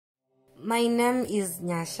My name is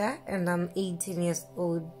Nyasha and I'm 18 years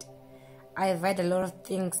old. I've had a lot of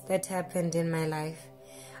things that happened in my life.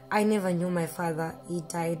 I never knew my father. He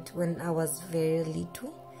died when I was very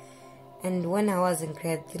little. And when I was in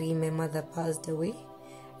grade 3, my mother passed away.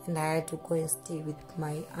 And I had to go and stay with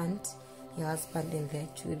my aunt, her husband and their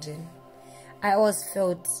children. I always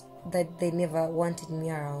felt that they never wanted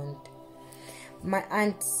me around. My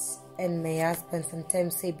aunt and my husband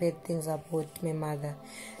sometimes say bad things about my mother,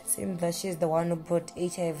 saying that she's the one who brought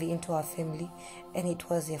HIV into our family and it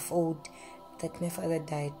was her fault that my father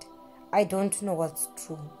died. I don't know what's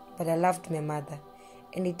true, but I loved my mother,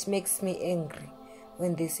 and it makes me angry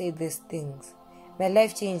when they say these things. My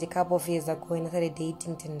life changed a couple of years ago when I started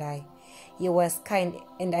dating Tendai. He was kind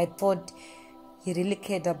and I thought he really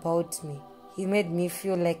cared about me. He made me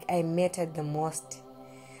feel like I mattered the most.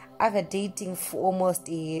 After dating for almost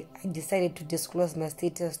a year, I decided to disclose my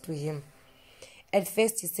status to him. At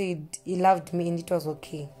first he said he loved me and it was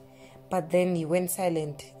okay. But then he went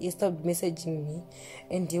silent. He stopped messaging me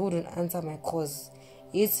and he wouldn't answer my calls.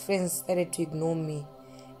 His friends started to ignore me.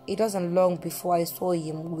 It wasn't long before I saw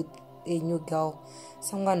him with a new girl,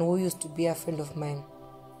 someone who used to be a friend of mine.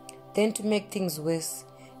 Then to make things worse,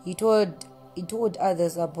 he told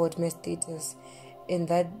others about my status and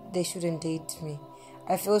that they shouldn't date me.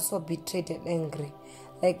 I felt so betrayed and angry,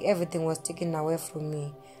 like everything was taken away from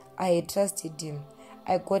me. I had trusted him.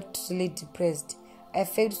 I got really depressed. I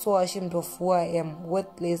felt so ashamed of who I am,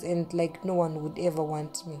 worthless, and like no one would ever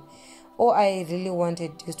want me. All I really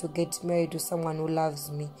wanted is to get married to someone who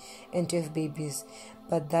loves me and to have babies,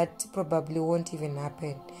 but that probably won't even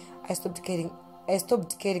happen. I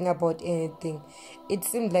stopped caring about anything. It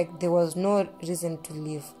seemed like there was no reason to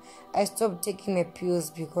live. I stopped taking my pills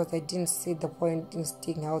because I didn't see the point in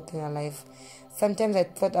staying healthy and alive. Sometimes I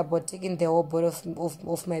thought about taking the whole bottle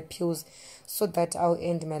of my pills so that I'll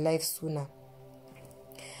end my life sooner.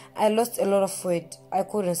 I lost a lot of weight. I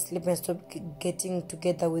couldn't sleep and stopped getting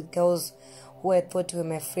together with girls who I thought were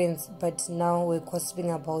my friends, but now were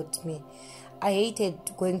gossiping about me. I hated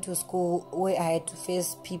going to school where I had to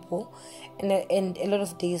face people, and a lot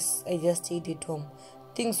of days I just stayed at home.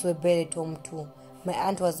 Things were bad at home too. My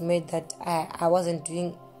aunt was mad that I wasn't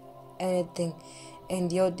doing anything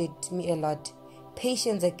and yelled at me a lot.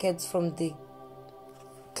 Patients and kids from the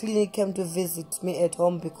clinic came to visit me at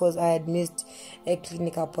home because I had missed a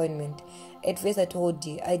clinic appointment. At first I told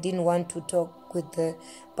her I didn't want to talk with her,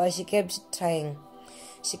 but she kept trying.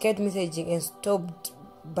 She kept messaging and stopped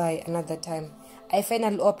by another time. I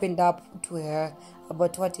finally opened up to her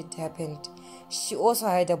about what had happened. She also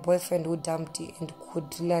had a boyfriend who dumped her and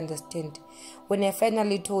could really understand. When I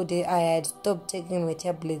finally told her I had stopped taking my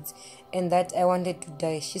tablets and that I wanted to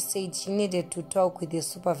die, she said she needed to talk with the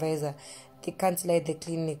supervisor, the counselor at the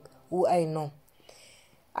clinic, who I know.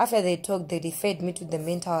 After they talked, they referred me to the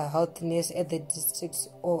mental health nurse at the district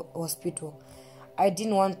hospital. I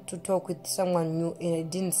didn't want to talk with someone new and I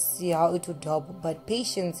didn't see how it would help, but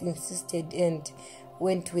patients insisted and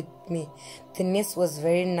went with me. The nurse was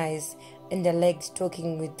very nice and I liked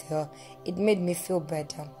talking with her. It made me feel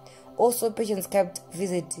better. Also, patients kept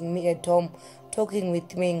visiting me at home, talking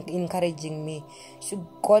with me and encouraging me. She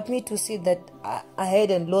got me to see that I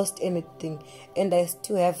hadn't lost anything and I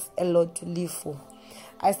still have a lot to live for.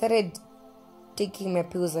 I started taking my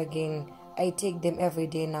pills again. I take them every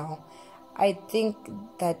day now. I think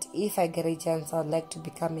that if I get a chance, I'd like to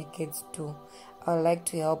become a kid too. I'd like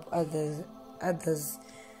to help others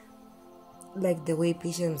like the way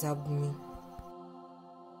patients help me.